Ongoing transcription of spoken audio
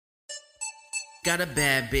Got a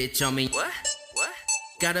bad bitch on me. What?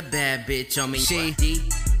 Got a bad bitch on me. She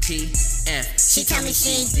DTF. She tell me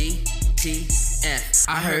she DTF.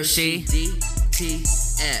 I heard she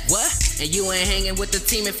DTF. What? And you ain't hanging with the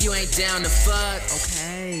team if you ain't down to fuck.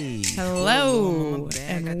 Okay. Hello,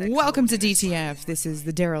 and welcome to DTF. This is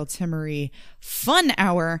the Daryl Timmery Fun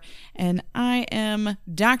Hour, and I am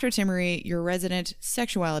Dr. Timmery, your resident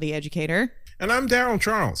sexuality educator. And I'm Daryl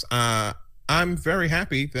Charles. I'm very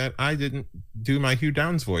happy that I didn't do my Hugh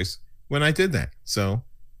Downs voice when I did that. So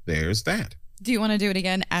there's that. Do you want to do it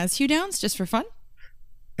again as Hugh Downs, just for fun?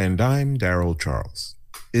 And I'm Daryl Charles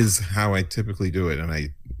is how I typically do it, and I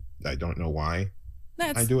don't know why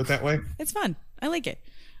I do it that way. It's fun. I like it.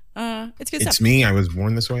 It's good It's stuff. me. I was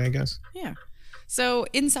born this way, I guess. Yeah. So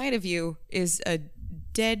inside of you is a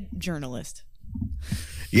dead journalist.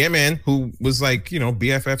 Yeah, man, who was like,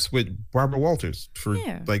 BFFs with Barbara Walters for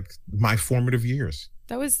like my formative years.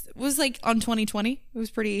 That was like on 2020. It was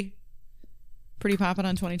pretty poppin'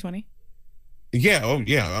 on 2020. Yeah. Oh,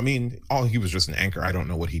 yeah. I mean, he was just an anchor. I don't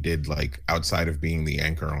know what he did like outside of being the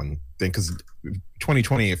anchor on thing. Because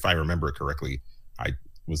 2020, if I remember it correctly, I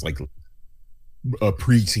was like a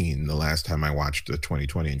preteen the last time I watched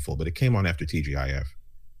 2020 in full, but it came on after TGIF.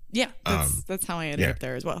 Yeah, that's how I ended up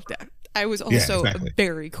there as well. Yeah. I was also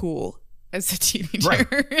very cool as a teenager. Right.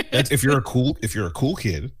 If you're a cool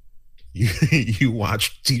kid, you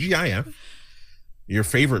watch TGIF. Your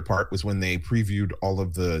favorite part was when they previewed all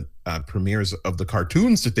of the premieres of the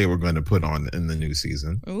cartoons that they were going to put on in the new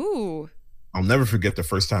season. Ooh. I'll never forget the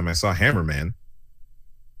first time I saw Hammerman,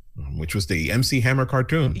 which was the MC Hammer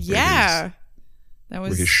cartoon. Yeah. That was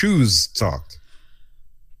where his shoes talked.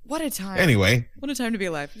 What a time. Anyway. What a time to be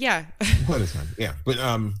alive. Yeah. What a time. Yeah. But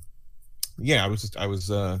yeah, I was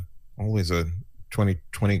always a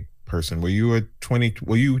 2020 person. Were you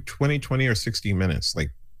 2020 or 60 Minutes like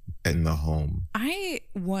in the home? I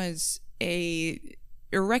was a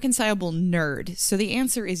irreconcilable nerd. So the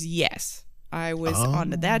answer is yes. I was on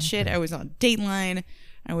that shit. I was on Dateline.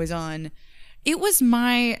 It was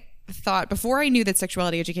my thought before I knew that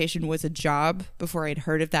sexuality education was a job, before I'd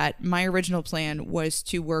heard of that, my original plan was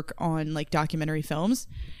to work on like documentary films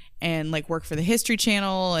and like work for the History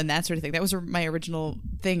Channel and that sort of thing. That was my original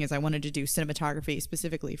thing, is I wanted to do cinematography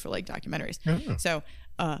specifically for like documentaries. Oh. So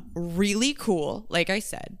really cool. Like I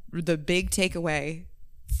said, the big takeaway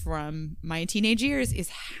from my teenage years is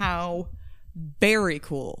how very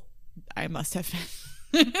cool I must have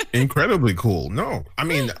been. Incredibly cool. No, I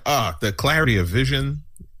mean, the clarity of vision,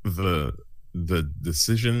 the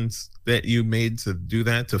decisions that you made to do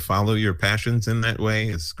that, to follow your passions in that way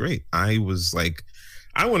is great. I was like,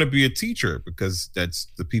 I want to be a teacher because that's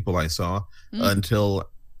the people I saw until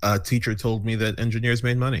a teacher told me that engineers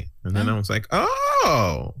made money. And then I was like,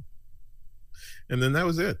 oh. And then that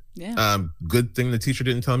was it. Yeah. Good thing the teacher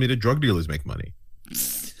didn't tell me that drug dealers make money.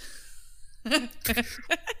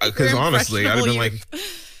 Because honestly, I'd have been like,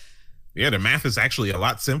 yeah, the math is actually a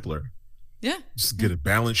lot simpler. Yeah. Just get a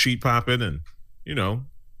balance sheet popping and,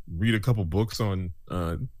 read a couple books on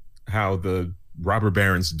how the robber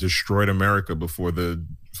barons destroyed America before the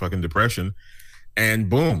fucking Depression, and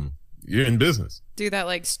boom, you're in business. Do that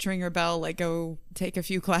like Stringer Bell, like go take a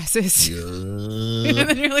few classes. Yeah. And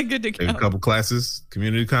then you're like good to go. A couple classes,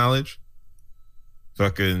 community college.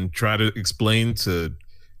 Fucking try to explain to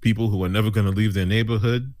people who are never going to leave their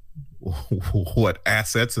neighborhood what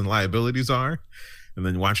assets and liabilities are, and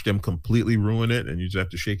then watch them completely ruin it, and you just have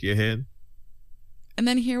to shake your head. And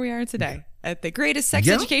then here we are today at the greatest sex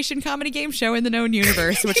education comedy game show in the known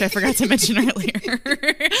universe, which I forgot to mention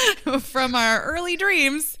earlier. From our early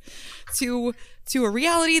dreams to a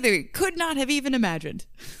reality that we could not have even imagined.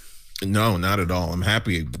 No, not at all. I'm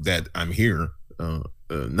happy that I'm here.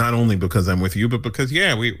 Not only because I'm with you, but because,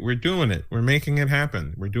 we're doing it. We're making it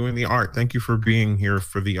happen. We're doing the art. Thank you for being here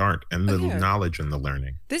for the art and the knowledge and the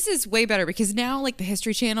learning. This is way better because now like the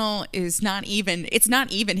History Channel is not even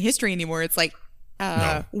history anymore. It's like,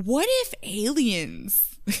 what if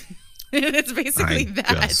aliens? It's basically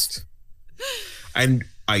that.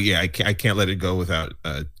 I can't let it go without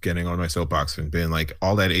getting on my soapbox and being like,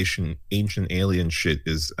 all that ancient alien shit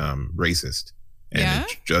is racist. And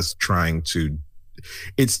it's just trying to,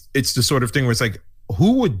 it's the sort of thing where it's like,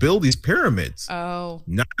 who would build these pyramids? Oh,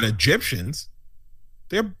 not Egyptians.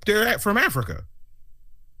 They're from Africa.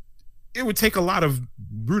 It would take a lot of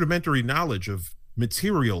rudimentary knowledge of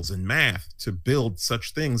materials and math to build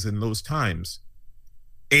such things in those times.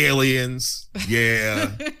 Aliens,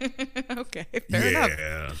 yeah. Okay, fair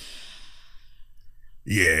enough.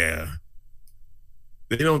 Yeah.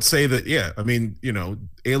 They don't say that. Yeah, I mean,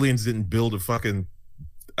 aliens didn't build a fucking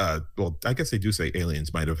well, I guess they do say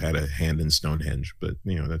aliens might have had a hand in Stonehenge, but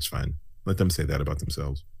that's fine. Let them say that about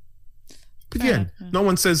themselves. But yeah, no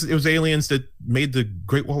one says it was aliens that made the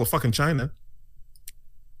Great Wall of fucking China.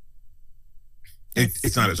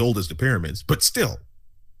 It's not as old as the pyramids, but still.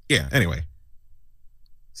 Yeah, anyway.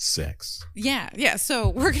 Sex. Yeah. So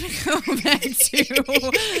we're going to go back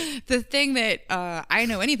to the thing that I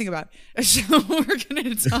know anything about. So we're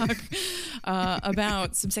going to talk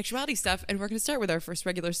about some sexuality stuff, and we're going to start with our first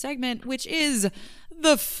regular segment, which is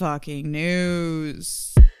the fucking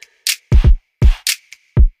news.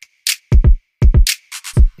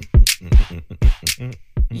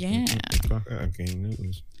 Yeah. Fucking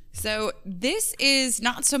news. So this is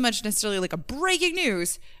not so much necessarily like a breaking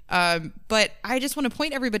news, but I just want to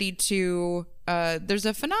point everybody to there's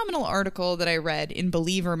a phenomenal article that I read in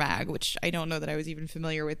Believer Mag, which I don't know that I was even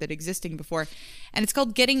familiar with it existing before, and it's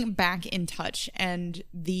called Getting Back in Touch. And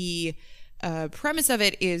the premise of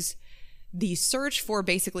it is the search for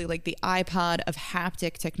basically like the iPod of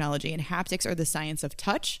haptic technology, and haptics are the science of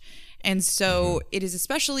touch. And so it is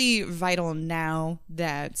especially vital now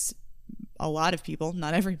that a lot of people,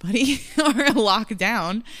 not everybody, are locked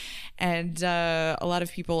down, and a lot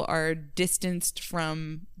of people are distanced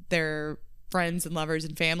from their friends and lovers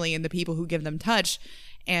and family and the people who give them touch,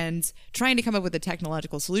 and trying to come up with a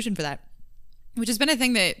technological solution for that, which has been a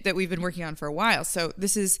thing that we've been working on for a while. So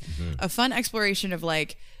this is a fun exploration of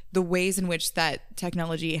like the ways in which that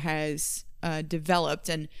technology has developed.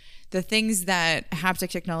 And the things that haptic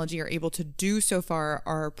technology are able to do so far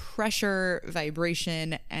are pressure,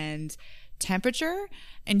 vibration, and temperature,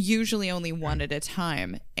 and usually only one at a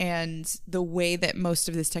time. And the way that most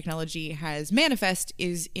of this technology has manifest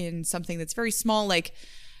is in something that's very small, like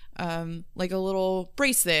a little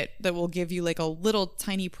bracelet that will give you like a little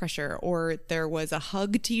tiny pressure. Or there was a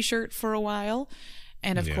hug t-shirt for a while,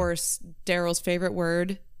 and of course Daryl's favorite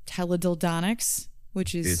word, teledildonics,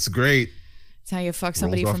 which is it's great. It's how you fuck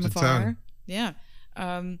somebody from afar. Yeah.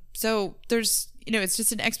 So there's, it's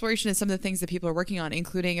just an exploration of some of the things that people are working on,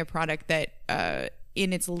 including a product that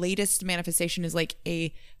in its latest manifestation is like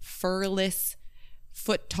a furless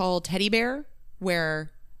foot-tall teddy bear,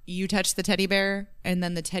 where you touch the teddy bear and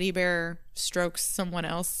then the teddy bear strokes someone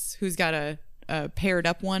else who's got a paired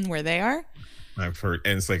up one where they are. I've heard,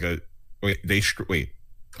 and it's like a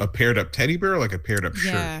paired up teddy bear, or like a paired up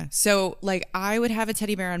shirt? Yeah. So like I would have a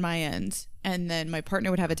teddy bear on my end, and then my partner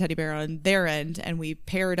would have a teddy bear on their end, and we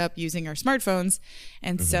pair it up using our smartphones.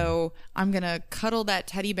 And so I'm going to cuddle that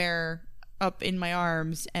teddy bear up in my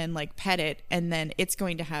arms and like pet it, and then it's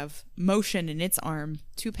going to have motion in its arm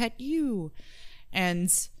to pet you.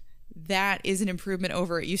 And that is an improvement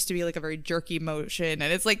over, it used to be like a very jerky motion.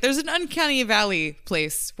 And it's like there's an uncanny valley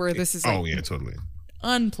place where this is like, oh yeah, totally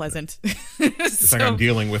unpleasant. It's like I'm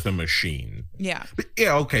dealing with a machine. Yeah. But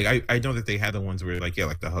yeah, okay. I know that they had the ones where like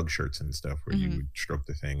the hug shirts and stuff where you would stroke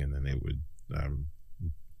the thing, and then it would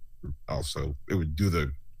also it would do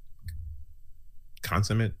the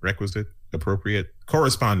consummate, requisite, appropriate,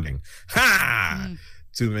 corresponding.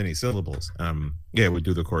 Too many syllables. It would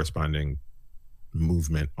do the corresponding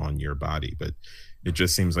movement on your body, but it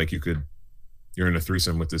just seems like you're in a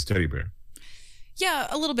threesome with this teddy bear. Yeah,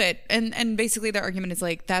 a little bit. And basically their argument is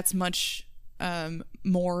like that's much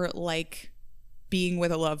more like being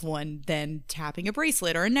with a loved one than tapping a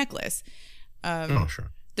bracelet or a necklace.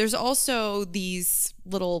 Sure. There's also these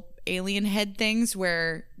little alien head things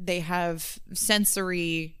where they have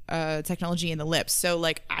sensory technology in the lips. So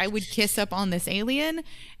like I would kiss up on this alien,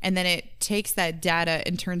 and then it takes that data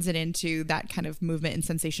and turns it into that kind of movement and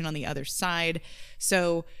sensation on the other side.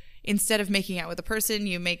 So instead of making out with a person,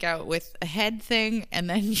 you make out with a head thing, and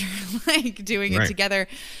then you're like doing it together.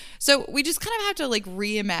 So we just kind of have to like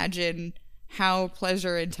reimagine how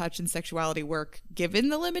pleasure and touch and sexuality work given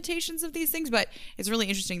the limitations of these things. But it's really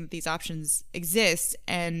interesting that these options exist,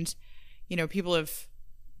 and people have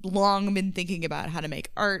long been thinking about how to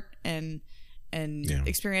make art and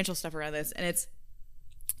experiential stuff around this. And it's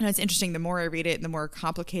interesting. The more I read it and the more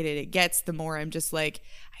complicated it gets, the more I'm just like,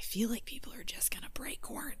 I feel like people are just gonna break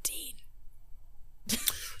quarantine.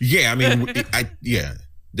 Yeah, I mean,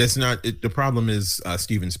 that's not it. The problem is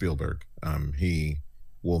Steven Spielberg. He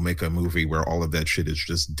will make a movie where all of that shit is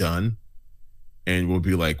just done, and we'll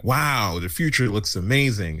be like, wow, the future looks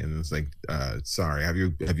amazing. And it's like, sorry, have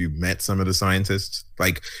you met some of the scientists?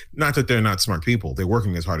 Like, not that they're not smart people, they're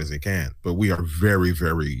working as hard as they can, but we are very,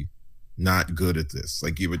 very not good at this.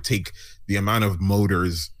 Like, it would take the amount of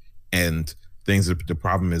motors and things. The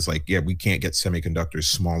problem is like, we can't get semiconductors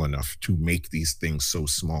small enough to make these things so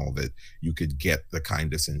small that you could get the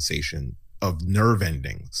kind of sensation of nerve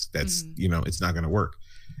endings. That's it's not going to work.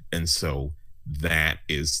 And so that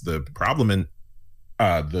is the problem in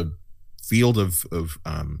the field of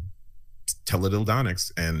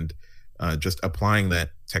teledildonics, and just applying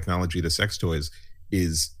that technology to sex toys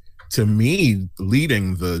is, to me,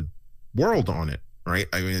 leading the world on it, right?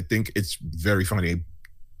 I mean, I think it's very funny.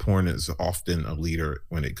 Porn is often a leader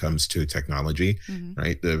when it comes to technology,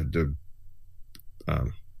 right? The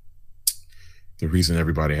reason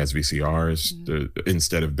everybody has VCRs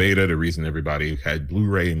instead of beta, the reason everybody had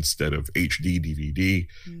Blu-ray instead of HD DVD,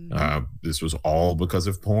 this was all because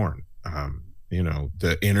of porn.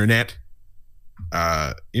 The internet,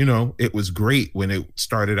 it was great when it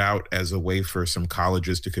started out as a way for some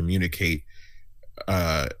colleges to communicate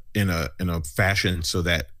in a fashion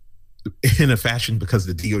because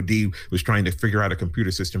the DoD was trying to figure out a computer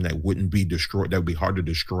system that wouldn't be destroyed, that would be hard to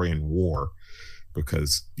destroy in war.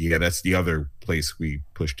 Because that's the other place we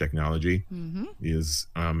push technology, is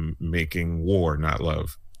making war, not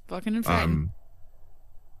love. Fucking and fighting.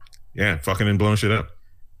 Fucking and blowing shit up.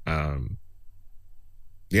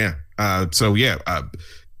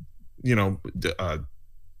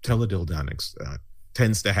 Teledildonics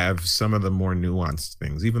tends to have some of the more nuanced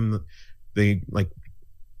things. Even they, like,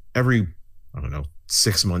 every, I don't know,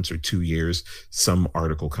 6 months or 2 years, some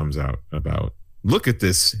article comes out about, look at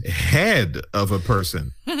this head of a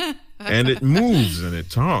person and it moves and it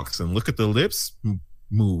talks, and look at the lips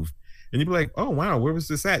move. And you'd be like, oh, wow, where was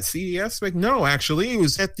this at? CES? Like, no, actually, it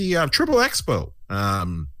was at the Triple Expo,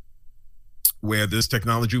 where this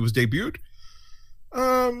technology was debuted.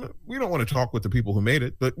 We don't want to talk with the people who made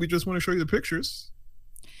it, but we just want to show you the pictures.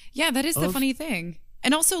 Yeah, that is the funny thing.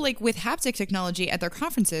 And also, like, with haptic technology at their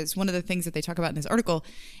conferences, one of the things that they talk about in this article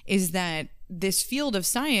is that this field of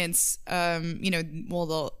science,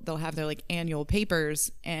 they'll have their, like, annual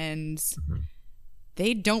papers, and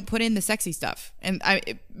they don't put in the sexy stuff. And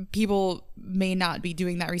people may not be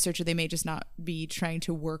doing that research, or they may just not be trying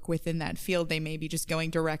to work within that field. They may be just going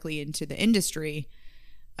directly into the industry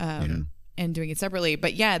and doing it separately.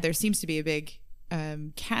 But yeah, there seems to be a big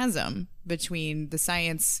chasm between the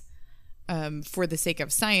science for the sake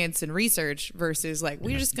of science and research versus, like,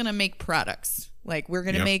 we're just going to make products. Like, we're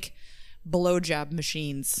going to make blowjob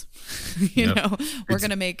machines. We're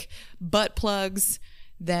going to make butt plugs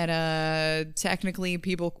that technically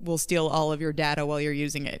people will steal all of your data while you're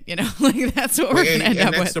using it. Like, that's what we're going to end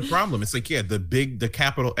up with. And that's the problem. It's like, the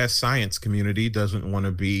capital S science community doesn't want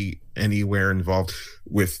to be anywhere involved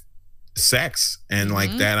with sex. And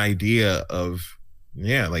like that idea of,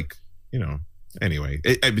 anyway,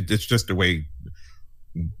 it's just the way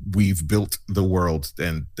we've built the world,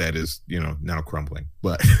 and that is, now crumbling.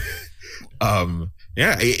 But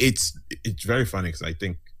it's very funny, because I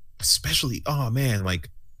think, especially, like,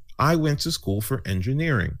 I went to school for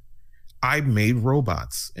engineering. I made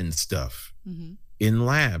robots and stuff in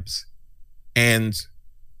labs, and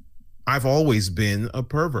I've always been a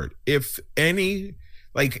pervert. If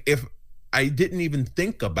I didn't even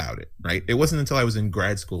think about it, right? It wasn't until I was in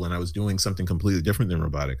grad school and I was doing something completely different than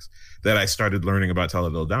robotics that I started learning about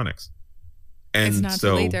teledildonics. And it's not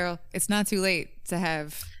too late, Daryl. It's not too late to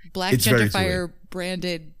have Black Gentrifier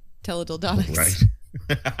branded teledildonics. Right.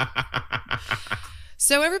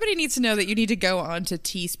 So everybody needs to know that you need to go on to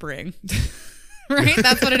Teespring. Right?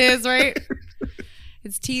 That's what it is, right?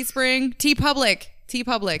 It's Teespring. TeePublic.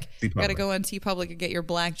 You got to go on TeePublic and get your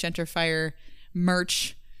Black Gentrifier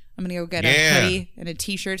merch. I'm going to go get a hoodie and a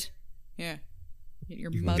t-shirt. Yeah. Get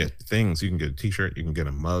your mug. You can get things. You can get a t-shirt. You can get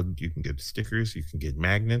a mug. You can get stickers. You can get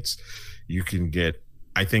magnets. You can get,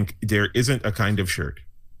 I think there isn't a kind of shirt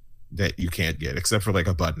that you can't get, except for like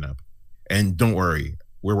a button up. And don't worry,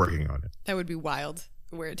 we're working on it. That would be wild.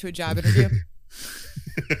 Wear it to a job interview.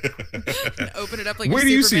 Open it up like where do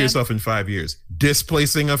you see yourself in 5 years?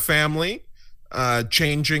 Displacing a family?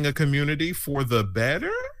 Changing a community for the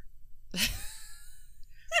better?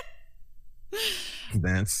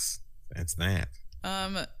 That's that.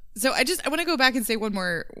 So I want to go back and say one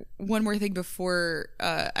more thing before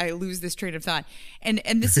I lose this train of thought. And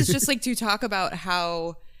this is just like to talk about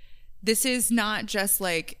how this is not just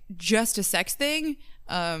a sex thing,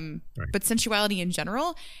 but sensuality in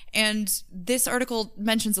general. And this article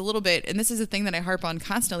mentions a little bit, and this is a thing that I harp on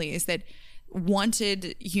constantly, is that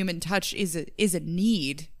wanted human touch is a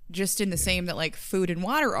need, just in the same that like food and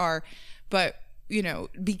water are. But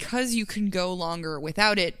because you can go longer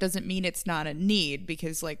without it doesn't mean it's not a need,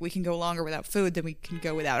 because like we can go longer without food than we can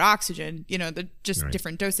go without oxygen. They're just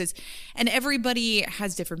different doses, and everybody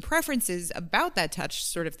has different preferences about that touch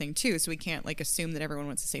sort of thing too. So we can't like assume that everyone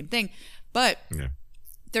wants the same thing. But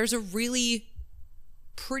there's a really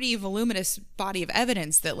pretty voluminous body of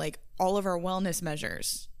evidence that like all of our wellness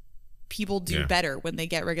measures people do better when they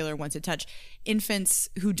get regular wanted touch. Infants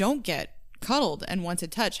who don't get cuddled and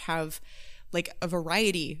wanted touch have like a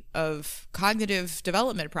variety of cognitive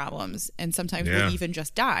development problems, and sometimes will even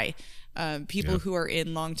just die. People who are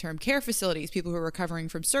in long-term care facilities, people who are recovering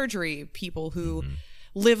from surgery, people who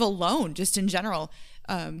live alone, just in general,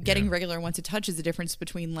 getting regular wanted touch is the difference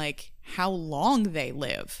between like how long they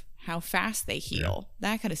live, how fast they heal,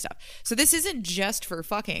 that kind of stuff. So this isn't just for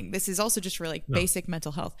fucking. This is also just for like basic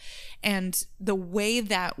mental health. And the way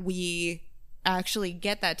that we actually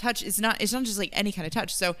get that touch is it's not just like any kind of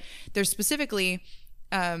touch. So there's specifically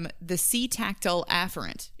the C-tactile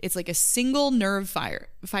afferent. It's like a single nerve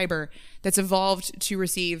fiber that's evolved to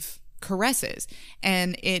receive caresses,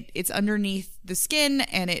 and it's underneath the skin,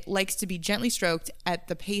 and it likes to be gently stroked at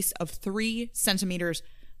the pace of 3 centimeters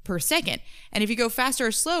per second. And if you go faster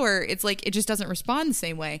or slower, it's like it just doesn't respond the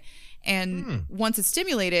same way. And once it's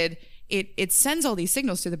stimulated, it sends all these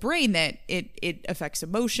signals to the brain that it affects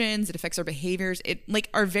emotions, it affects our behaviors. It like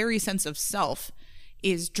our very sense of self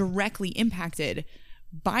is directly impacted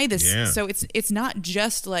by this. So it's not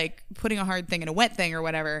just like putting a hard thing in a wet thing or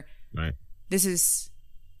whatever. Right. This is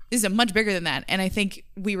a much bigger than that. And I think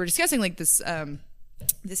we were discussing like this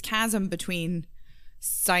this chasm between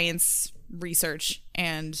science research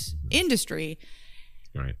and industry.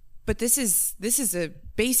 Right. But this is a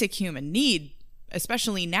basic human need,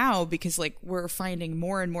 especially now, because like we're finding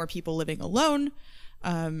more and more people living alone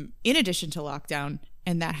in addition to lockdown,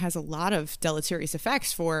 and that has a lot of deleterious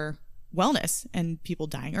effects for wellness and people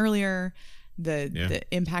dying earlier. The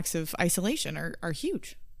impacts of isolation are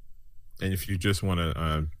huge. And if you just want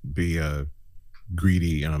to be a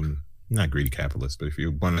greedy, not greedy capitalist, but if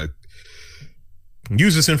you want to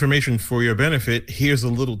use this information for your benefit, here's a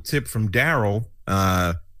little tip from Daryl.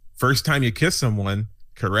 First time you kiss someone,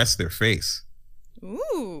 caress their face.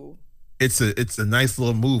 Ooh. It's a nice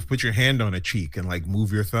little move. Put your hand on a cheek and like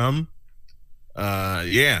move your thumb.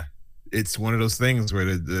 It's one of those things where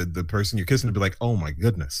the person you're kissing will be like, oh my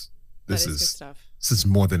goodness, this is good stuff. This is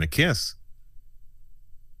more than a kiss.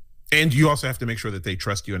 And you also have to make sure that they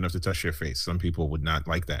trust you enough to touch your face. Some people would not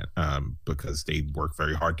like that because they work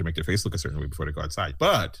very hard to make their face look a certain way before they go outside.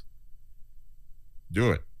 But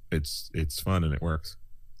do it. It's fun and it works.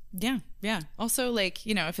 Yeah, yeah. Also, like,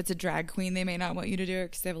 you know, if it's a drag queen, they may not want you to do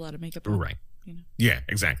it because they have a lot of makeup on. Right. You know? Yeah,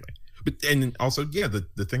 exactly. But and also,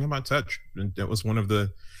 the thing about touch, that was one of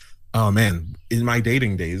the, oh man, in my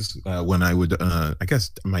dating days, when I would, I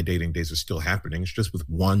guess my dating days are still happening. It's just with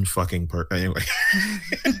one fucking person. Anyway,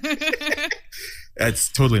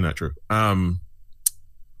 that's totally not true. But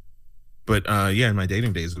in my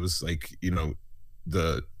dating days, it was like, you know,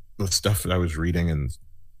 the stuff that I was reading and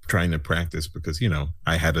trying to practice because, you know,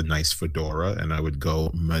 I had a nice fedora and I would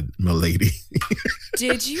go, my lady.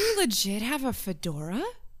 Did you legit have a fedora?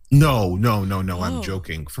 No. I'm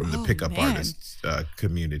joking. From the pickup artist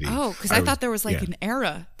community. Oh, because I thought there was like an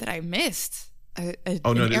era that I missed. An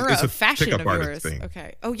era of fashion of yours. Thing.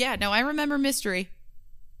 Okay. Oh yeah. No, I remember Mystery.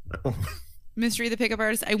 Oh. Mystery the Pickup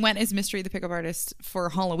Artist. I went as Mystery the Pickup Artist for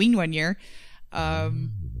Halloween one year.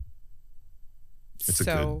 It's a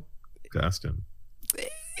good costume.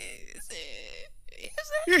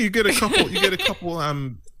 Yeah, you get a couple. You get a couple.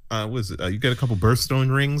 You get a couple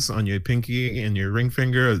birthstone rings on your pinky and your ring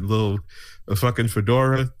finger. A fucking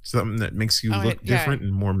fedora, something that makes you look different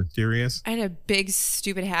and more mysterious. I had a big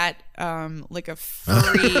stupid hat, like a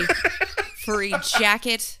furry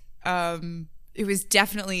jacket. It was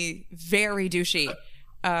definitely very douchey.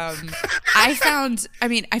 I found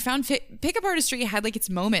Pickup Artistry had like its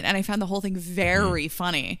moment, and I found the whole thing very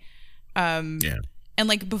funny. And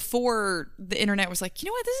like before the internet was like, you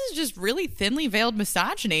know what, this is just really thinly veiled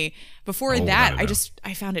misogyny. Before that,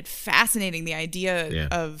 I found it fascinating, the idea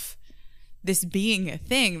of this being a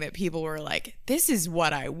thing that people were like, this is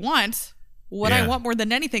what I want. What I want more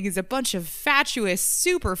than anything is a bunch of fatuous,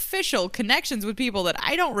 superficial connections with people that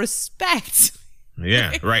I don't respect.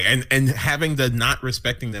 Yeah, right. And having the not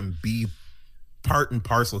respecting them be part and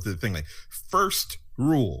parcel to the thing. Like, first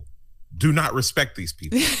rule, do not respect these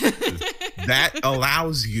people. That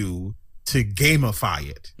allows you to gamify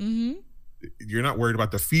it. Mm-hmm. You're not worried about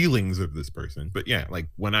the feelings of this person. But yeah, like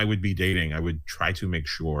when I would be dating, I would try to make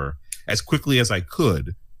sure as quickly as I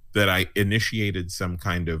could that I initiated some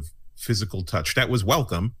kind of physical touch that was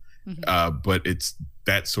welcome. Mm-hmm. But it's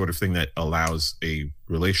that sort of thing that allows a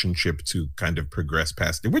relationship to kind of progress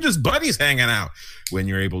past it. We're just buddies hanging out when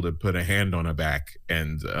you're able to put a hand on a back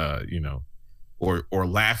and, or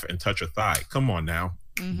laugh and touch a thigh. Come on now.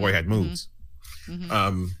 Mm-hmm. Boy had moves.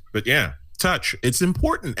 Mm-hmm. But yeah, touch, it's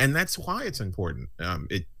important. And that's why it's important.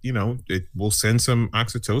 It will send some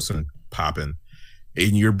oxytocin popping.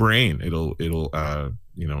 in your brain. It'll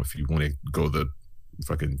if you want to go the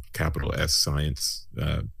fucking capital S science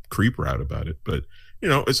creep route about it, but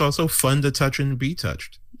it's also fun to touch and be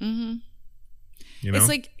touched. Mm-hmm. It's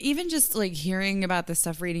like, even just like hearing about this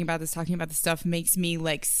stuff, reading about this, talking about this stuff makes me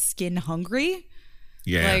like skin hungry.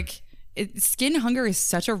 Yeah. Like skin hunger is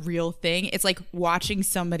such a real thing. It's like watching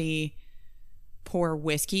somebody pour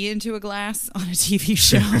whiskey into a glass on a TV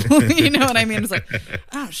show. You know what I mean? It's like,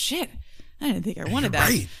 oh shit, I didn't think I wanted that.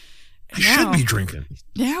 Right. I should be drinking.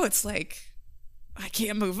 Now it's like, I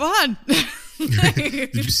can't move on.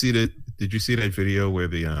 Did you see that video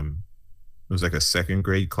where it was like a second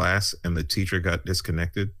grade class and the teacher got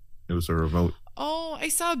disconnected? It was a remote. Oh, I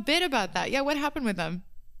saw a bit about that. Yeah, what happened with them?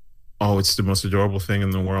 Oh, it's the most adorable thing in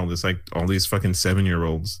the world. It's like all these fucking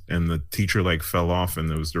 7-year-olds, and the teacher like fell off, and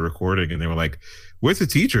there was the recording, and they were like, "Where's the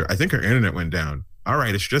teacher? I think her internet went down." All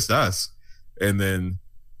right, it's just us. And then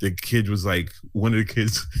the kid was like, one of the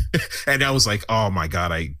kids, and I was like, "Oh my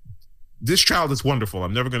God, this child is wonderful.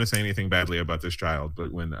 I'm never going to say anything badly about this child."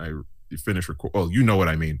 But when I finished you know what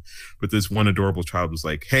I mean. But this one adorable child was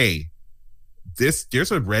like, "Hey,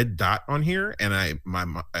 there's a red dot on here, and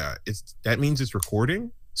that means it's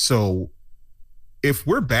recording. So if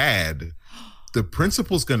we're bad, the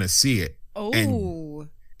principal's gonna see it." Oh.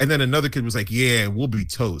 And then another kid was like, "Yeah, we'll be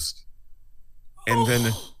toast." And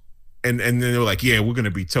then and then they were like, "Yeah, we're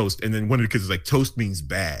gonna be toast." And then one of the kids was like, "Toast means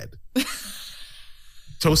bad.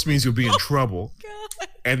 Toast means you'll be in trouble." God.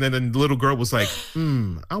 And then the little girl was like,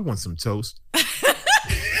 "I want some toast."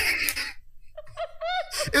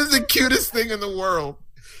 It's the cutest thing in the world.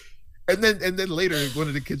 And then later, one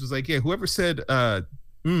of the kids was like, "Yeah, whoever said I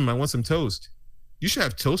want some toast, you should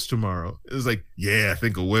have toast tomorrow." It was like, "Yeah, I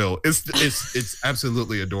think I will." It's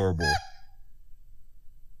absolutely adorable.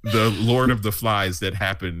 The Lord of the Flies that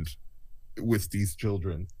happened with these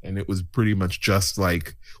children, and it was pretty much just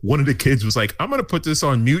like one of the kids was like, "I'm gonna put this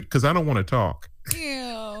on mute because I don't want to talk."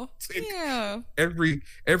 Ew. Yeah.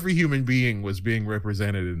 Every human being was being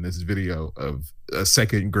represented in this video of a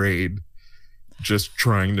second grade just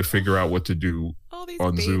trying to figure out what to do all these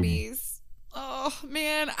on babies. Zoom. Oh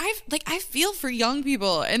man, I feel for young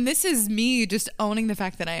people, and this is me just owning the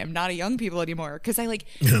fact that I am not a young people anymore, because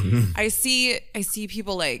I see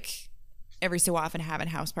people like every so often having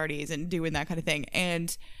house parties and doing that kind of thing,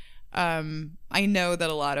 and I know that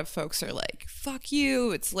a lot of folks are like, "Fuck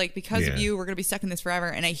you," it's like, because of you we're gonna be stuck in this forever,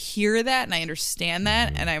 and I hear that and I understand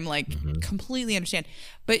that, and I'm like, completely understand.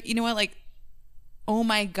 But you know what, like, oh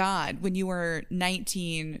my God, when you were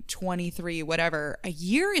 19, 23, whatever, a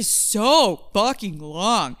year is so fucking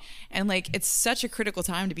long. And like, it's such a critical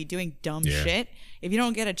time to be doing dumb shit. If you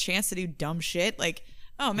don't get a chance to do dumb shit, like,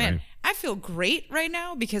 oh man, right. I feel great right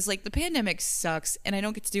now because like the pandemic sucks and I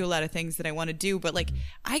don't get to do a lot of things that I want to do, but like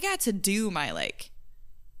I got to do my like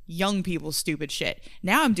young people stupid shit.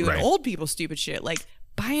 Now I'm doing old people stupid shit, like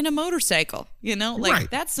buying a motorcycle,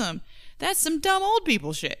 like that's some dumb old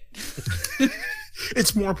people shit.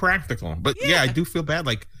 It's more practical, but I do feel bad.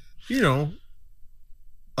 Like, like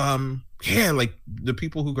the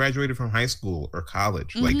people who graduated from high school or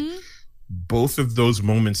college, like both of those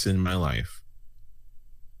moments in my life,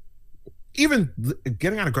 even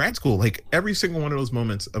getting out of grad school, like every single one of those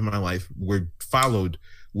moments of my life were followed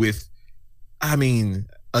with,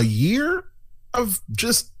 a year of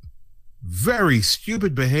just very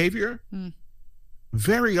stupid behavior,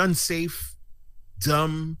 very unsafe,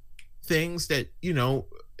 dumb things that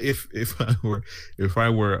if I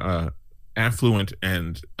were affluent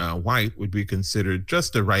and white would be considered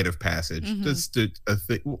just a rite of passage, just a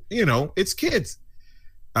thing. It's kids.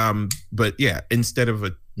 But instead of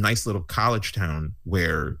a nice little college town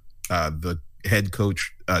where the head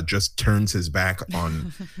coach just turns his back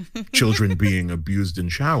on children being abused in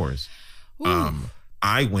showers,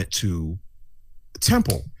 I went to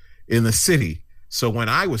Temple in the city. So when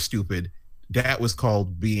I was stupid, that was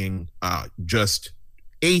called being just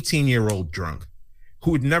 18-year-old drunk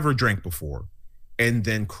who had never drank before, and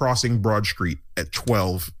then crossing Broad Street at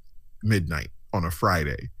 12 midnight on a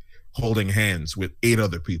Friday, holding hands with 8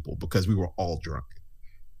 other people because we were all drunk.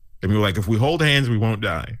 And we were like, if we hold hands, we won't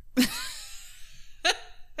die.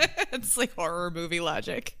 It's like horror movie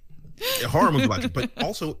logic. Horror movie logic. But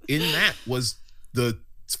also in that was the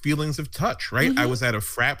feelings of touch, right? I was at a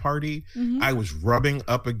frat party. I was rubbing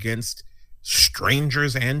up against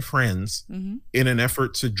strangers and friends in an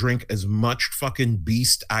effort to drink as much fucking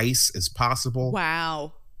Beast Ice as possible.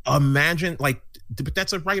 Wow. Imagine, like, but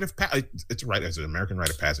that's a rite of passage. It's a right as an American rite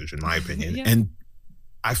of passage, in my opinion. And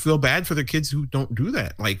I feel bad for the kids who don't do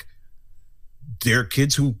that. Like, they're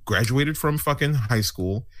kids who graduated from fucking high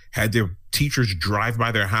school, had their teachers drive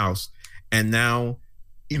by their house, and now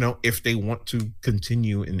if they want to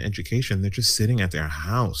continue in education, they're just sitting at their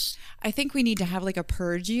house. I think we need to have like a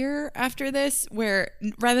purge year after this where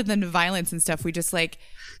rather than violence and stuff, we just like,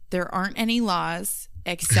 there aren't any laws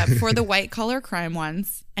except for the white collar crime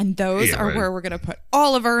ones. And those are where we're going to put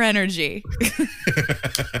all of our energy.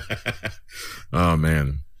 Oh,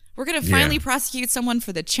 man. We're going to finally prosecute someone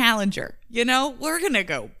for the Challenger. We're going to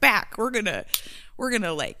go back. We're going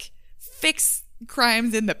to like fix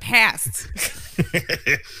crimes in the past.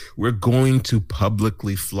 We're going to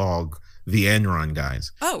publicly flog the Enron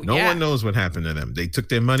guys. No one knows what happened to them. They took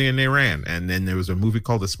their money and they ran. And then there was a movie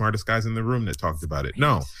called The Smartest Guys in the Room that talked about it.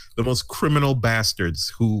 No, the most criminal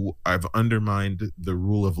bastards who have undermined the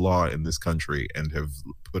rule of law in this country and have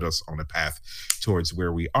put us on a path towards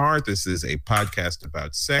where we are. This is a podcast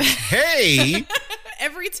about sex. Hey!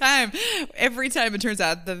 Every time it turns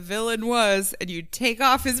out the villain was, and you take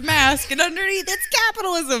off his mask, and underneath it's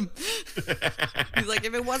capitalism. He's like,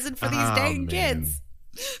 if it wasn't for these dang kids,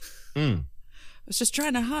 I was just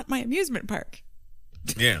trying to haunt my amusement park.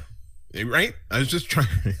 Yeah, right. I was just trying.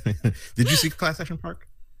 Did you see Class Action Park?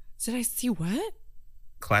 Did I see what?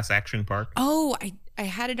 Class Action Park. Oh, I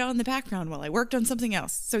had it on in the background while I worked on something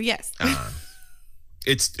else. So yes.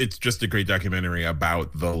 It's just a great documentary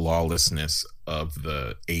about the lawlessness of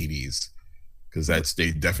the 80s, because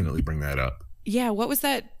they definitely bring that up. Yeah, what was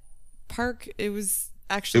that park? It was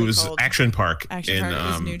called Action Park. Action Park. It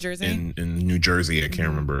was New Jersey. In New Jersey, I can't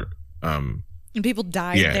remember. And people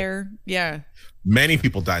died there. Yeah. Many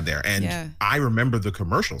people died there. And I remember the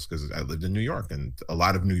commercials because I lived in New York, and a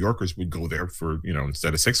lot of New Yorkers would go there for,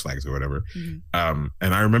 instead of Six Flags or whatever. And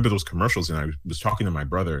I remember those commercials, and I was talking to my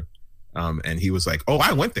brother. And he was like, "Oh,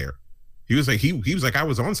 I went there." He was like, he was like, "I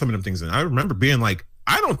was on some of them things," and I remember being like,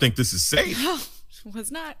 "I don't think this is safe."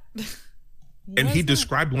 Was not. And he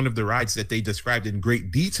described one of the rides that they described in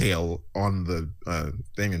great detail on the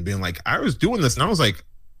thing, and being like, "I was doing this," and I was like,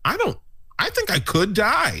 I think I could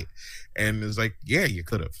die." And it was like, "Yeah, you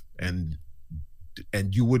could have, and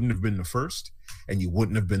you wouldn't have been the first, and you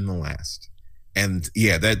wouldn't have been the last." And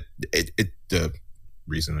yeah, the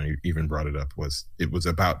reason I even brought it up was it was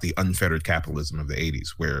about the unfettered capitalism of the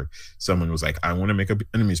 80s, where someone was like, "I want to make an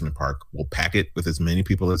amusement park. We'll pack it with as many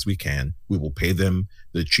people as we can. We will pay them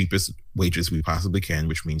the cheapest wages we possibly can,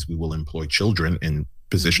 which means we will employ children in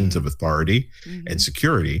positions of authority and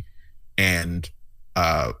security, and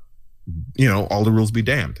all the rules be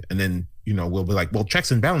damned." And then we'll be like, "Well,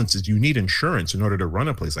 checks and balances. You need insurance in order to run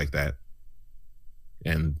a place like that."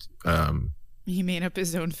 And he made up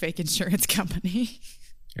his own fake insurance company.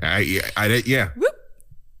 Yeah. Whoop.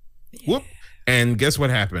 Whoop. And guess what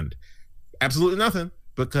happened? Absolutely nothing,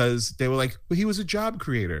 because they were like, "Well, he was a job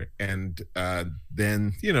creator." And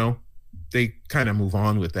then, they kind of move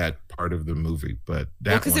on with that part of the movie. But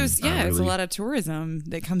because it's a lot of tourism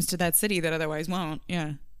that comes to that city that otherwise won't.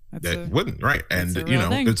 Yeah. Wouldn't, right? And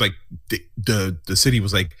it's like the city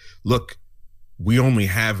was like, "Look, we only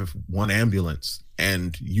have one ambulance,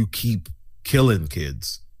 and you keep killing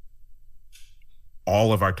kids.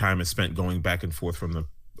 All of our time is spent going back and forth from the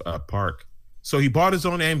park." So he bought his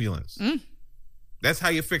own ambulance. That's how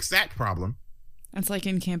you fix that problem. It's like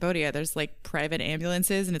in Cambodia, there's like private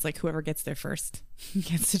ambulances, and it's like whoever gets there first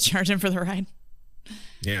gets to charge him for the ride.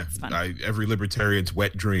 Yeah, every libertarian's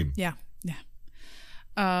wet dream. Yeah.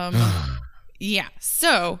 Yeah.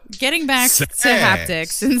 So getting back to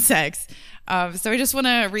haptics and sex. So I just want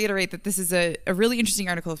to reiterate that this is a really interesting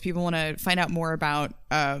article if people want to find out more about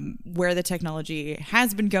where the technology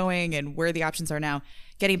has been going and where the options are now.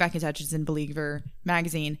 Getting Back in Touch is in Believer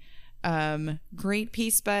magazine. Great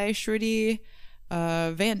piece by Shruti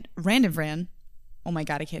Randavran. Oh my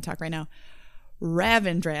God, I can't talk right now.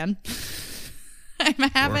 Ravindran.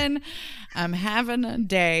 I'm having a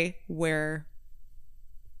day where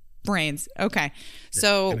brains. Okay.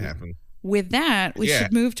 So with that, we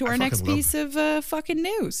should move to our next piece of fucking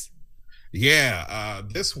news. Yeah,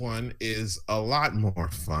 this one is a lot more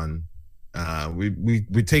fun.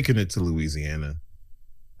 We're taking it to Louisiana.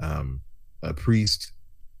 A priest,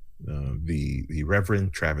 the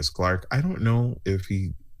Reverend Travis Clark. I don't know if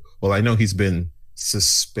I know he's been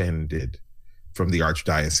suspended from the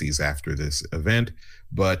Archdiocese after this event,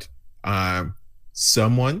 but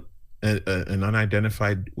someone, an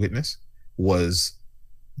unidentified witness, was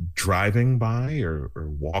driving by or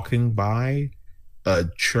walking by a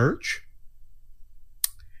church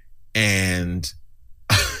and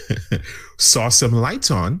saw some lights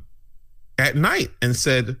on at night and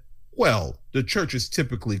said, "Well, the church is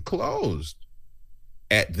typically closed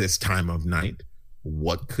at this time of night.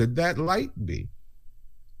 What could that light be?"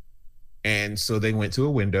 And so they went to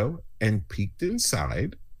a window and peeked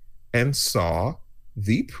inside and saw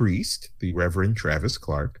the priest, the Reverend Travis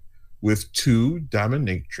Clark, with two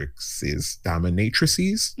dominatrices.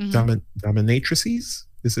 Dominatrices?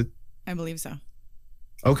 Is it? I believe so.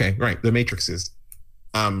 Okay, right. The matrices.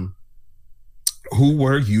 Who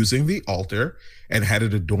were using the altar and had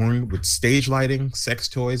it adorned with stage lighting, sex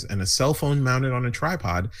toys, and a cell phone mounted on a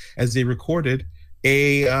tripod as they recorded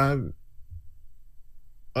some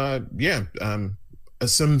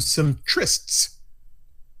trysts.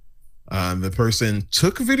 The person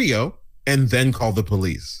took video and then called the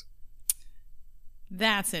police.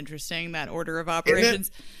 That's interesting, that order of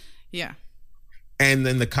operations. Yeah. And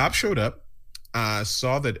then the cop showed up,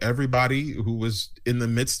 saw that everybody who was in the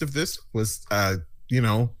midst of this was,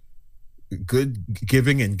 good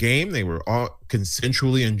giving and game. They were all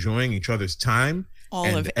consensually enjoying each other's time.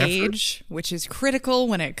 All of age, which is critical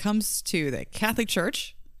when it comes to the Catholic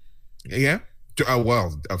Church. Yeah.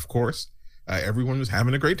 Well, of course. Everyone was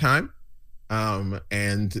having a great time.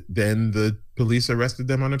 And then the police arrested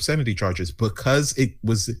them on obscenity charges because it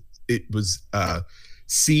was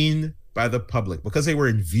seen by the public, because they were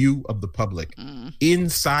in view of the public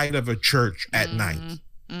inside of a church at night.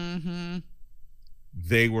 Mm-hmm.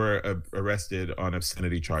 They were arrested on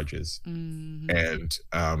obscenity charges. Mm-hmm. And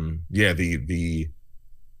the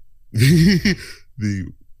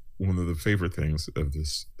one of the favorite things of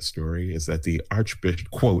this story is that the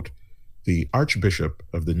Archbishop, quote, the Archbishop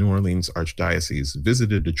of the New Orleans Archdiocese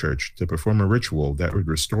visited the church to perform a ritual that would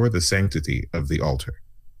restore the sanctity of the altar.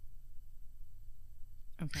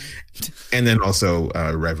 Okay. And then also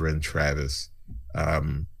Reverend Travis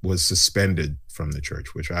was suspended from the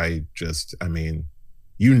church, which well,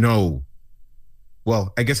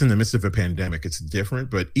 I guess in the midst of a pandemic, it's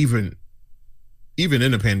different, but even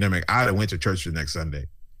in a pandemic, I'd have went to church the next Sunday.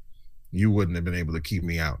 You wouldn't have been able to keep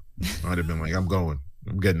me out. I'd have been like, I'm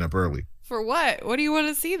getting up early. For what? What do you want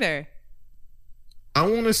to see there? I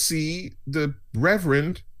want to see the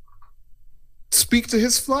Reverend speak to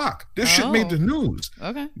his flock. This shit made the news.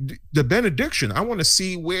 Okay. The benediction. I want to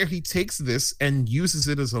see where he takes this and uses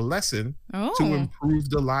it as a lesson to improve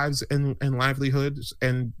the lives and livelihoods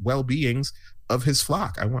and well-beings of his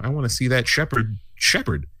flock. I want to see that shepherd.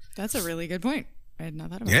 That's a really good point. I had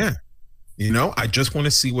not thought about that. I just want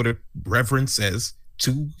to see what a reverend says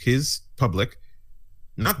to his public,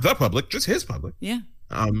 not the public, just his public. Yeah.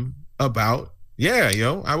 About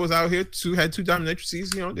I was out here had two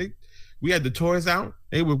dominatrices. We had the toys out.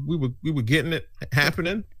 We were getting it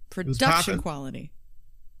happening. Production quality.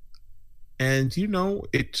 And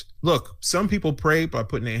look, some people pray by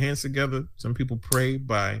putting their hands together. Some people pray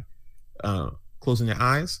by closing their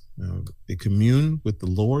eyes. They commune with the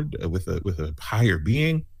Lord, with a higher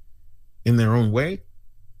being in their own way.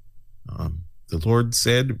 The Lord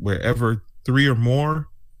said, wherever three or more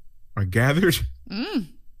are gathered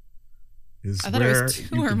is where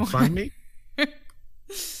you can find me.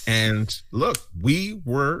 And I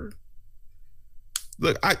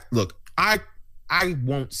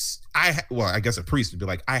guess a priest would be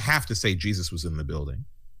like, I have to say Jesus was in the building.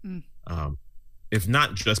 If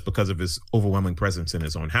not just because of his overwhelming presence in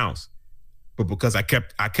his own house, but because I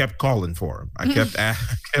kept calling for him.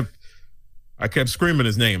 I kept screaming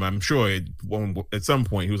his name. I'm sure at some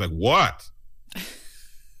point he was like, what?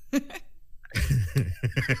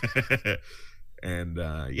 And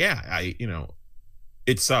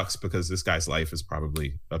it sucks because this guy's life is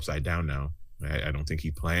probably upside down now. I don't think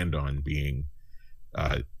he planned on being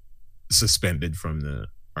suspended from the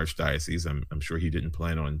archdiocese. I'm sure he didn't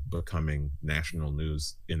plan on becoming national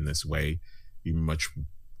news in this way. He much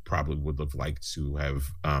probably would have liked to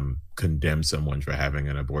have condemned someone for having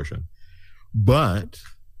an abortion.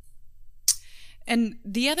 And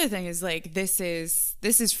the other thing is, like, this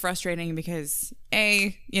is frustrating because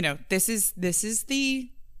this is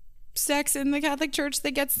the sex in the Catholic Church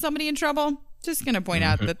that gets somebody in trouble. Just gonna point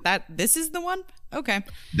out that this is the one. Okay,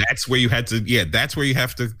 that's where you have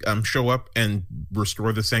to show up and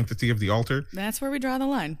restore the sanctity of the altar. That's where we draw the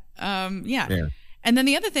line. Yeah. And then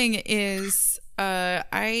the other thing is,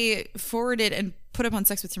 I forwarded and put up on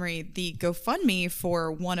Sex with Timmerie the GoFundMe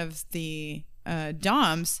for one of the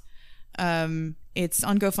DOMs. It's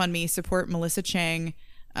on GoFundMe, support Melissa Chang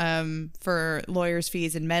for lawyers'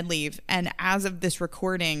 fees and med leave. And as of this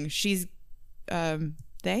recording, she's the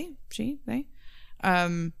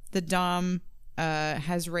DOM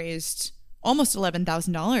has raised almost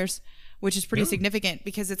 $11,000, which is pretty significant,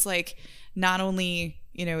 because it's like, not only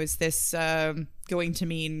is this going to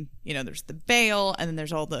mean there's the bail, and then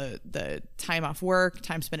there's all the time off work,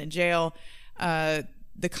 time spent in jail, the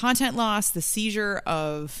content loss, the seizure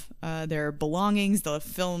of their belongings, the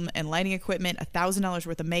film and lighting equipment, $1,000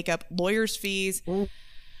 worth of makeup, lawyers' fees.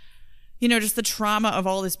 just the trauma of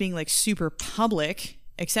all this being like super public,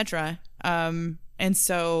 etc. And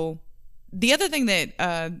so the other thing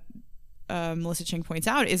that Melissa Cheng points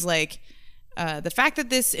out is like the fact that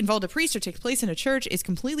this involved a priest or takes place in a church is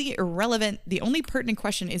completely irrelevant. The only pertinent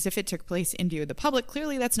question is if it took place in view of the public.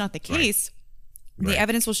 Clearly, that's not the case. Right. The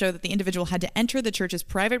evidence will show that the individual had to enter the church's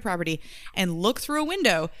private property and look through a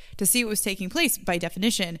window to see what was taking place. By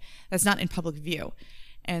definition, that's not in public view.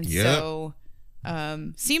 And so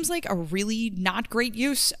seems like a really not great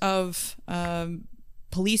use of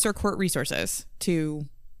police or court resources to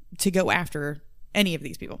go after any of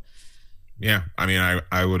these people. Yeah. I mean,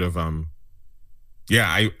 I would have,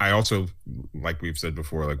 I also, like we've said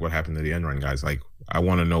before, like what happened to the Enron guys, like I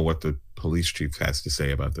want to know what the police chief has to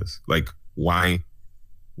say about this. Like why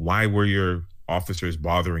were your officers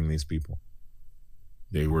bothering these people?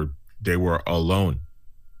 They were alone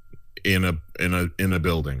in a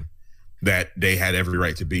building that they had every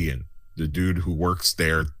right to be in. The dude who works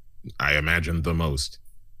there, I imagine the most,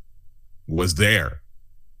 was there.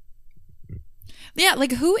 Yeah,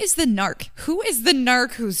 like who is the narc? Who is the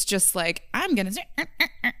narc who's just like, I'm gonna say,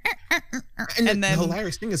 and then the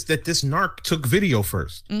hilarious thing is that this narc took video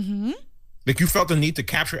first. Mm-hmm. Like you felt the need to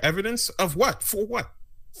capture evidence of what? For what?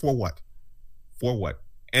 For what? For what?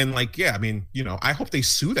 And like, yeah, I mean, I hope they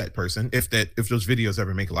sue that person if those videos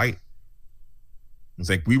ever make light. It's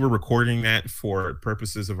like we were recording that for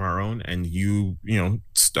purposes of our own, and you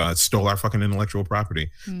stole our fucking intellectual property.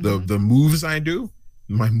 Mm-hmm. The moves I do,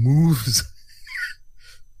 my moves.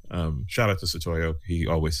 Shout out to Satoyo. He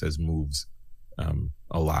always says moves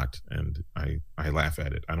a lot, and I laugh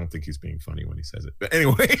at it. I don't think he's being funny when he says it. But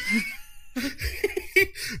anyway,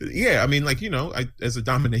 yeah, I mean, like, as a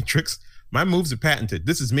dominatrix, my moves are patented.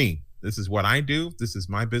 This is me. This is what I do. This is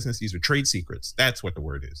my business. These are trade secrets. That's what the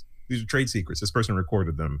word is. These are trade secrets. This person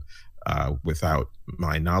recorded them without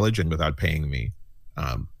my knowledge and without paying me.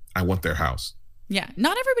 I want their house. Yeah,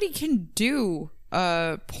 not everybody can do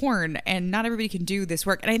porn, and not everybody can do this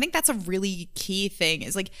work. And I think that's a really key thing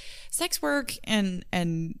is like sex work and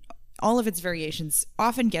all of its variations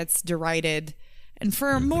often gets derided and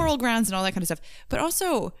for moral grounds and all that kind of stuff. But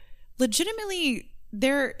also legitimately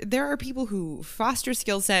there are people who foster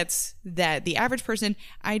skill sets that the average person,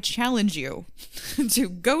 I challenge you to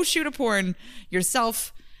go shoot a porn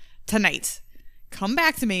yourself tonight. Come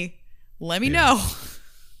back to me. Let me know.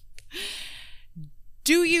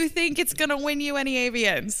 Do you think it's gonna win you any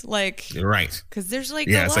AVNs? Like, right? Because there's like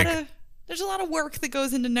there's a lot of work that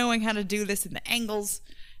goes into knowing how to do this and the angles,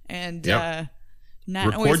 and not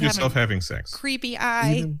record always yourself having sex. Creepy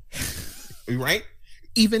eye, right?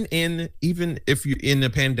 Even if you're in a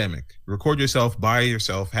pandemic, record yourself by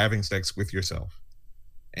yourself having sex with yourself,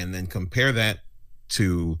 and then compare that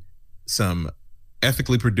to some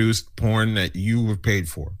ethically produced porn that you were paid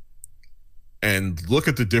for, and look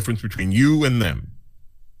at the difference between you and them.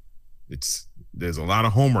 There's a lot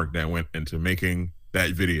of homework that went into making that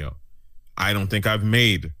video. I don't think I've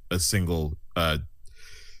made a single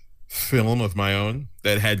film of my own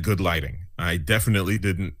that had good lighting. I definitely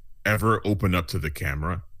didn't ever open up to the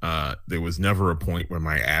camera. There was never a point where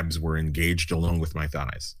my abs were engaged along with my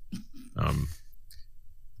thighs.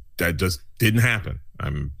 That just didn't happen.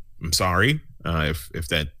 I'm sorry if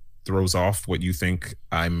that throws off what you think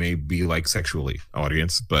I may be like sexually,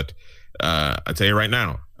 audience. But I tell you right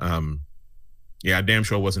now, I damn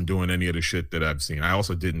sure wasn't doing any of the shit that I've seen. I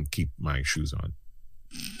also didn't keep my shoes on.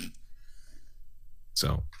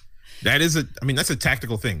 So that's a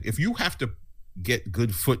tactical thing. If you have to get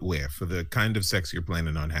good footwear for the kind of sex you're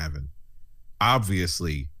planning on having,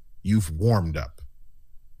 obviously you've warmed up.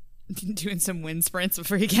 Doing some wind sprints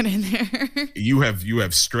before you get in there. You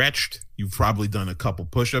have stretched. You've probably done a couple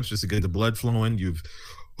push-ups just to get the blood flowing. You've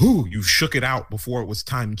shook it out before it was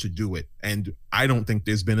time to do it. And I don't think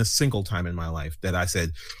there's been a single time in my life that I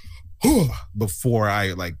said, before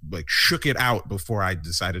I like shook it out before I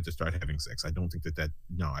decided to start having sex. I don't think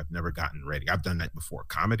no, I've never gotten ready. I've done that before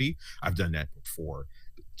comedy. I've done that before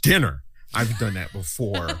dinner. I've done that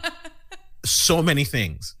before so many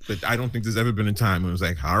things. But I don't think there's ever been a time when it was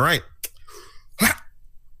like, all right,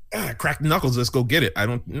 crack the knuckles, let's go get it. I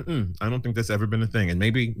don't think that's ever been a thing. And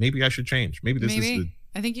maybe I should change.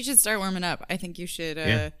 I think you should start warming up. I think you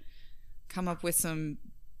should come up with some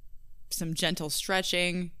gentle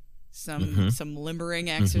stretching, some limbering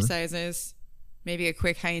exercises, maybe a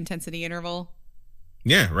quick high intensity interval.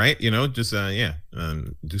 Yeah, right. Just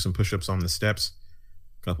do some push-ups on the steps,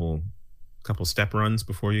 couple step runs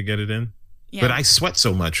before you get it in. Yeah. But I sweat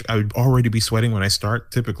so much. I would already be sweating when I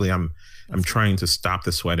start. Typically, I'm trying to stop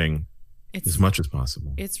the sweating as much as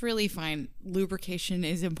possible. It's really fine. Lubrication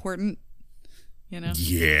is important.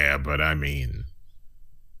 Yeah, but I mean,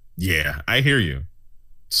 yeah, I hear you.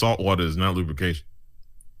 Salt water is not lubrication.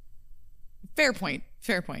 Fair point.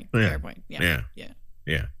 Yeah. Fair point. Yeah.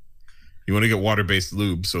 You want to get water-based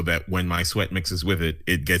lube so that when my sweat mixes with it,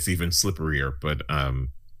 it gets even slipperier. But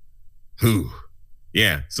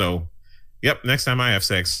yeah. So, yep. Next time I have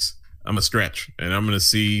sex, I'm a stretch, and I'm gonna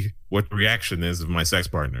see what the reaction is of my sex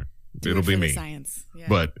partner. It'll be me. Science. Yeah.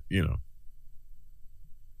 But it'll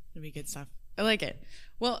be good stuff. I like it.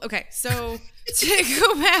 Well, okay. So to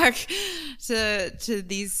go back to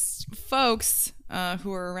these folks who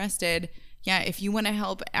were arrested. Yeah, if you want to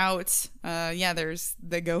help out, there's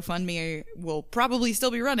the GoFundMe will probably still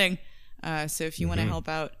be running. So if you want to help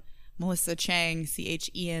out Melissa Cheng,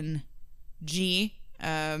 CHENG.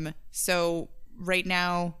 So right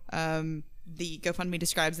now, the GoFundMe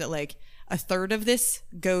describes that like a third of this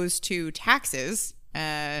goes to taxes.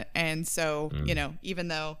 And so, even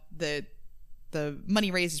though the money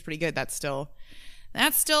raised is pretty good, that's still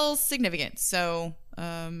significant. So,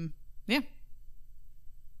 yeah.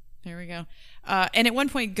 There we go. And at one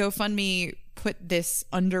point, GoFundMe put this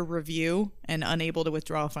under review and unable to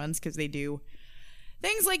withdraw funds because they do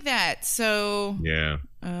things like that. So yeah,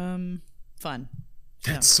 fun.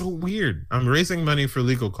 That's so weird. I'm raising money for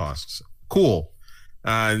legal costs. Cool.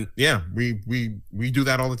 Yeah, we do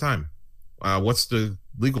that all the time. What's the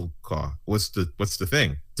legal cost? What's the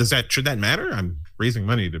thing? Should that matter? I'm raising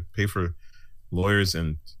money to pay for lawyers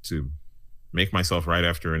and to make myself right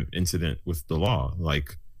after an incident with the law.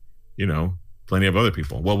 Like, plenty of other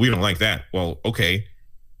people. Well, we don't like that. Well, okay.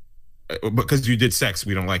 Because you did sex,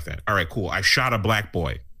 we don't like that. All right, cool. I shot a black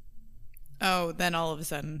boy. Oh, then all of a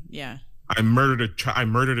sudden, yeah. I murdered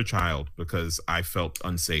a child because I felt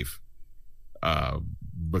unsafe.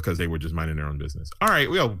 Because they were just minding their own business. All right,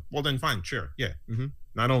 well then fine, sure. Yeah. Mm-hmm.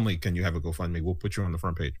 Not only can you have a GoFundMe, we'll put you on the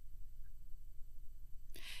front page.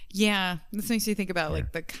 Yeah. This makes me think about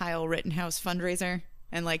like the Kyle Rittenhouse fundraiser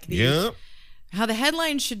and like how the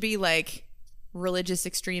headline should be like religious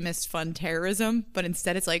extremist fund terrorism, but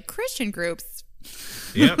instead it's like Christian groups.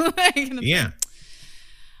 Yeah. Yeah.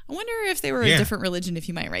 I wonder if they were a different religion, if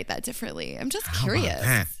you might write that differently. I'm just curious.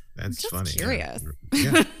 That? That's funny. Curious.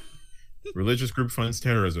 Yeah. Religious group funds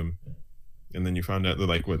terrorism. And then you found out that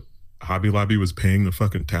like what Hobby Lobby was paying the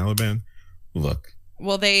fucking Taliban. Look.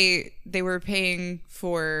 Well, they were paying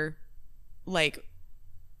for like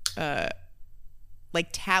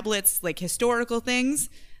tablets, like historical things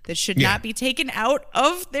that should not be taken out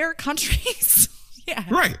of their countries. Yeah.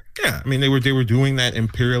 Right. Yeah. I mean, they were doing that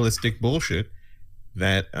imperialistic bullshit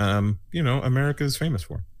that America is famous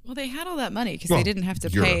for. Well, they had all that money because they didn't have to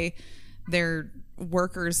pay their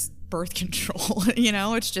workers birth control.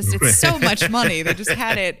 It's so much money. They just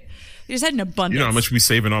had it. They just had an abundance. You know how much we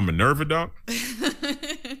saving on Minerva, dog?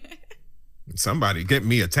 Somebody get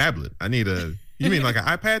me a tablet. I need a. You mean like an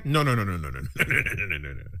iPad? No.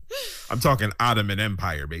 I'm talking Ottoman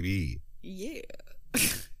Empire, baby. Yeah.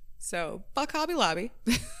 So fuck Hobby Lobby.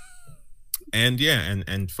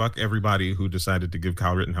 And fuck everybody who decided to give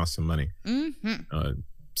Kyle Rittenhouse some money. Mm-hmm.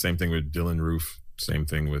 Same thing with Dylan Roof. Same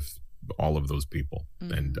thing with all of those people.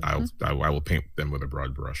 Mm-hmm. And I will paint them with a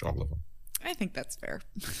broad brush, all of them. I think that's fair.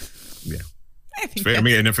 Yeah. I think it's fair. I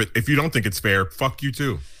mean, and if you don't think it's fair, fuck you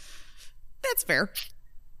too. That's fair.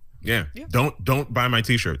 Yeah. Don't buy my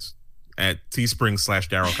t-shirts at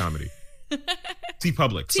Teespring/Daryl Comedy.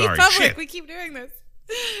 TeePublic. Sorry. TeePublic. Shit. We keep doing this.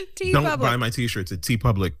 Don't buy my t-shirts at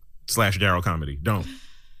TeePublic/Daryl Comedy. Don't.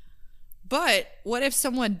 But what if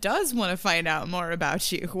someone does want to find out more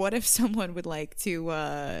about you? What if someone would like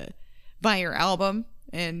to buy your album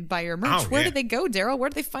and buy your merch? Where do they go, Daryl? Where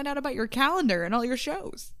do they find out about your calendar and all your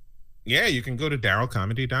shows? Yeah, you can go to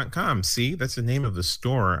darylcomedy.com. See, that's the name of the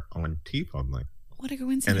store on TeePublic. What a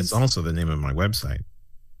coincidence. And it's also the name of my website.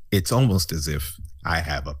 It's almost as if I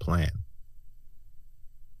have a plan.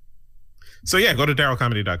 So yeah, go to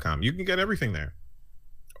darylcomedy.com. You can get everything there.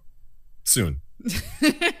 Soon. By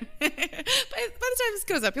the time this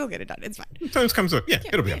goes up, you'll get it done. It's fine. By the time this comes up,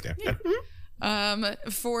 it'll be up there. Yeah.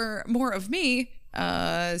 For more of me,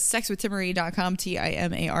 sexwithtimmerie.com,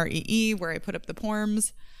 TIMAREE, where I put up the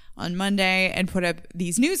porms on Monday and put up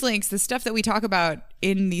these news links, the stuff that we talk about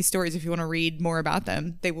in these stories. If you want to read more about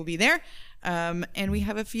them, they will be there. And we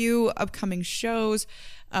have a few upcoming shows.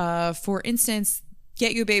 For instance,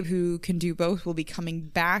 Get You a Babe Who Can Do Both will be coming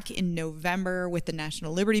back in November with the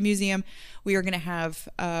National Liberty Museum. We are going to have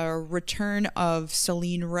a return of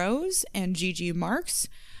Celine Rose and Gigi Marks,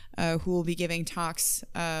 who will be giving talks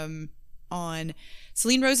on...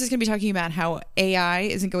 Celine Rose is going to be talking about how AI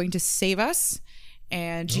isn't going to save us,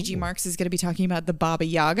 and Gigi Marks is going to be talking about the Baba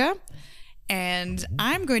Yaga. And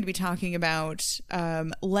I'm going to be talking about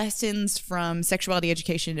lessons from sexuality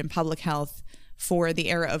education and public health for the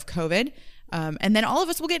era of COVID. And then all of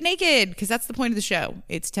us will get naked because that's the point of the show.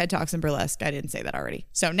 It's TED Talks and Burlesque. I didn't say that already.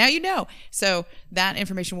 So now you know. So that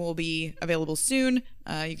information will be available soon.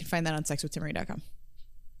 You can find that on sexwithtimmery.com.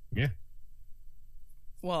 Yeah.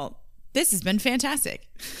 Well, this has been fantastic.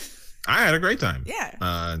 I had a great time.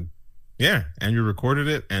 Yeah. Yeah. And you recorded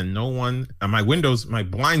it, and no one, my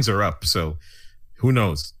blinds are up. So who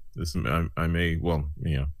knows? I may, well,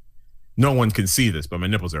 no one can see this, but my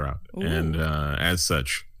nipples are out. Ooh. And as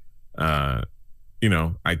such, I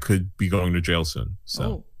could be going to jail soon. So.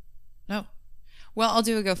 Oh, no. Well, I'll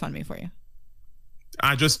do a GoFundMe for you.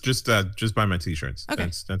 I just buy my t-shirts.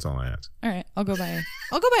 Okay. That's all I ask. All right. I'll go buy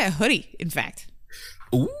a hoodie, in fact.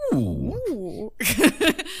 Ooh.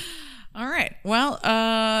 All right. Well,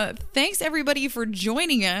 thanks everybody for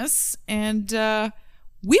joining us, and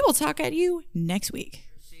we will talk at you next week.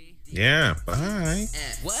 Yeah. Bye.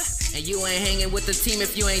 What? And you ain't hanging with the team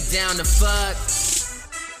if you ain't down to fuck.